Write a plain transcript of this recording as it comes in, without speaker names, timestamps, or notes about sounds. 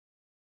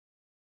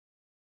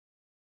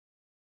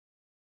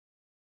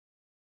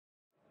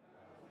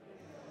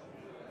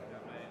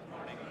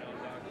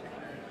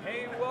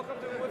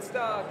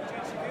could you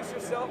introduce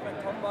yourself and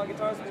talk about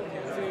guitars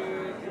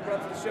you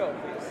brought to the show,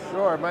 please?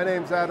 Sure. My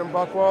name's Adam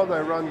Buchwald. I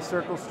run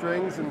Circle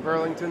Strings in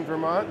Burlington,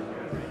 Vermont.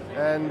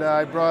 And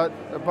I brought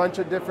a bunch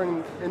of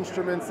different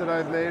instruments that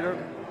I've made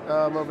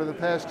over the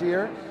past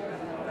year.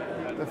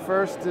 The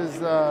first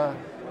is a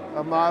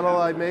model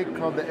I make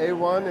called the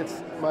A1.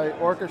 It's my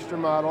orchestra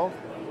model.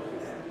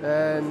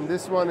 And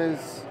this one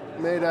is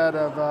made out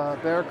of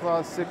bear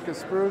claw Sitka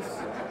spruce,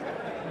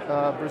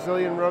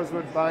 Brazilian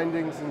rosewood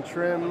bindings and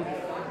trim.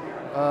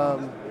 A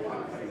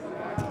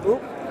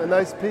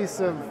nice piece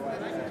of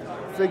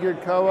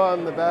figured koa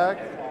on the back.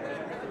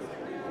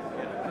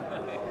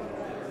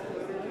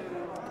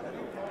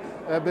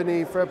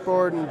 Ebony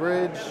fretboard and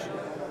bridge.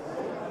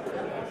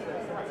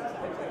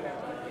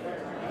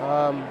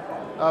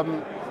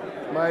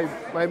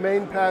 My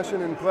main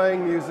passion in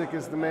playing music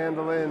is the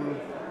mandolin.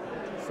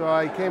 So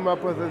I came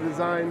up with a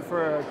design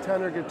for a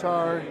tenor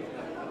guitar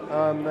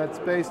that's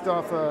based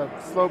off a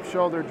slope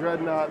shoulder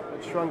dreadnought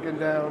shrunken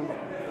down.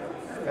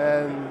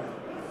 And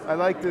I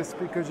like this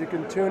because you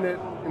can tune it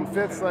in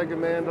fifths like a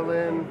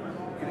mandolin.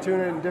 You can tune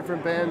it in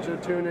different banjo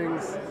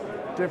tunings,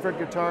 different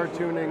guitar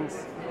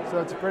tunings. So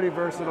it's a pretty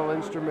versatile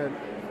instrument.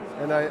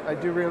 And I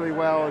do really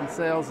well in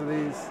sales of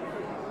these.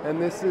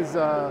 And this is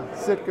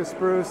Sitka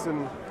spruce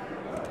and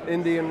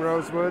Indian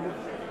rosewood.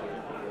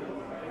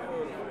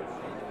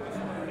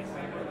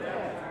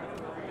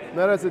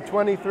 That has a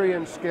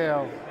 23-inch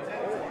scale.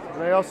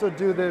 And I also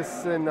do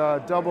this in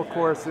double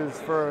courses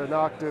for an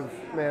octave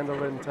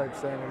mandolin type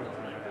sound.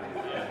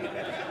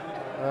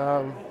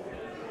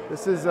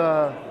 This is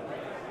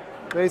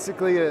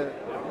basically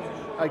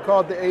I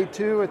call it the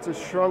A2. It's a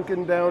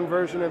shrunken down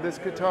version of this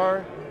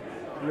guitar.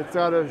 And it's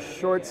got a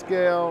short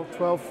scale,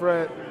 12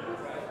 fret,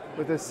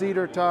 with a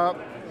cedar top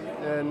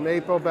and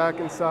maple back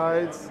and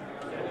sides.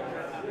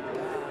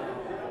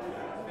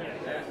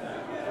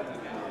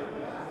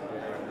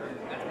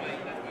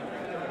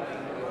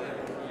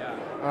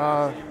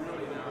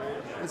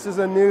 This is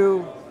a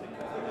new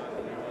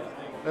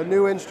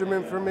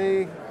instrument for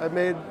me. I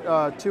made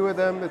two of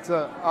them. It's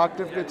an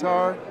octave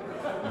guitar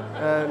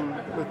and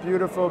with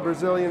beautiful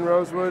Brazilian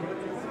rosewood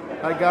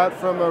I got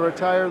from a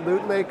retired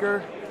lute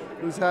maker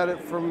who's had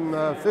it from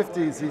the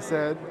 50s, he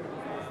said.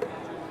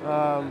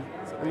 And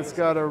it's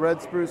got a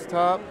red spruce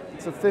top.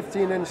 It's a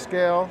 15-inch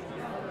scale.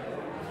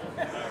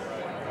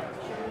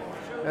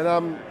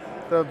 And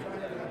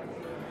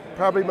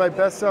probably my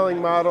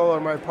best-selling model are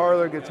my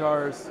parlor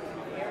guitars.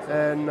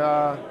 And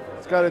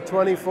it's got a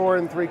 24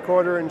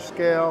 3/4-inch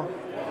scale.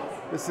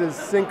 This is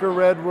Sinker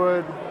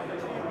redwood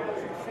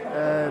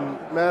and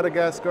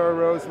Madagascar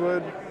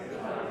rosewood.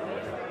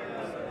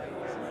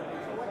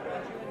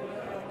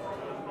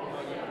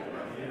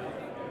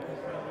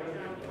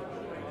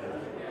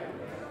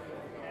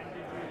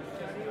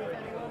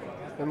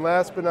 And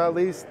last but not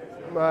least,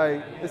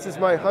 this is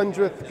my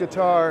 100th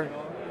guitar.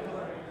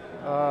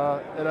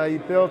 And I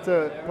built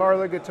a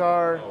parlor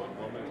guitar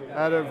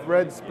out of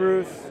red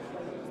spruce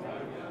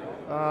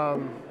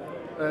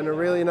and a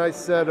really nice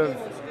set of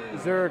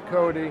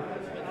Zuricoti.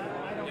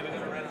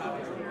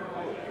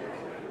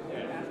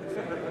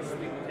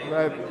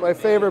 My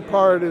favorite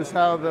part is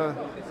how the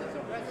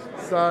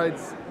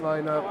sides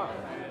line up.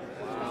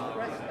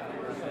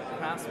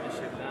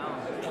 Craftsmanship now.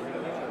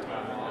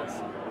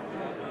 Awesome.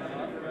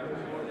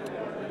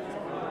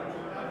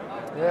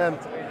 Yeah.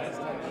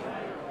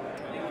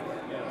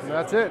 And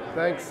that's it.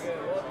 Thanks.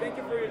 Well, thank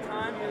you for your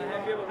time, and I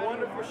hope you have a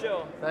wonderful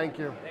show. Thank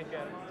you. Thank you.